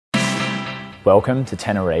Welcome to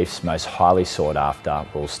Tenerife's most highly sought after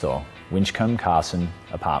Woolstore, Winchcombe Carson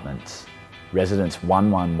Apartments. Residence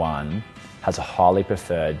 111 has a highly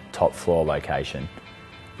preferred top floor location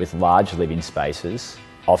with large living spaces,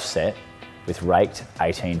 offset with raked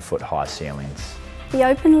 18-foot high ceilings. The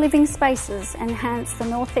open living spaces enhance the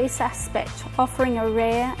northeast aspect, offering a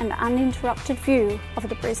rare and uninterrupted view of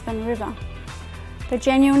the Brisbane River. The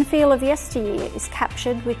genuine feel of yesteryear is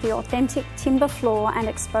captured with the authentic timber floor and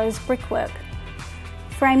exposed brickwork,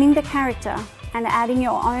 framing the character and adding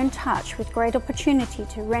your own touch with great opportunity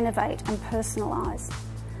to renovate and personalise.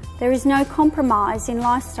 There is no compromise in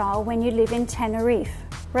lifestyle when you live in Teneriffe.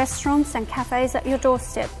 Restaurants and cafes at your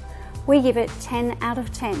doorstep. We give it 10 out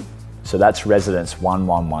of 10. So that's Residence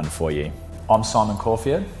 111 for you. I'm Simon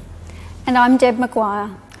Caulfield. And I'm Deb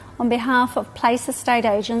Maguire. On behalf of Place Estate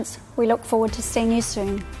Agents, we look forward to seeing you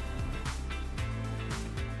soon.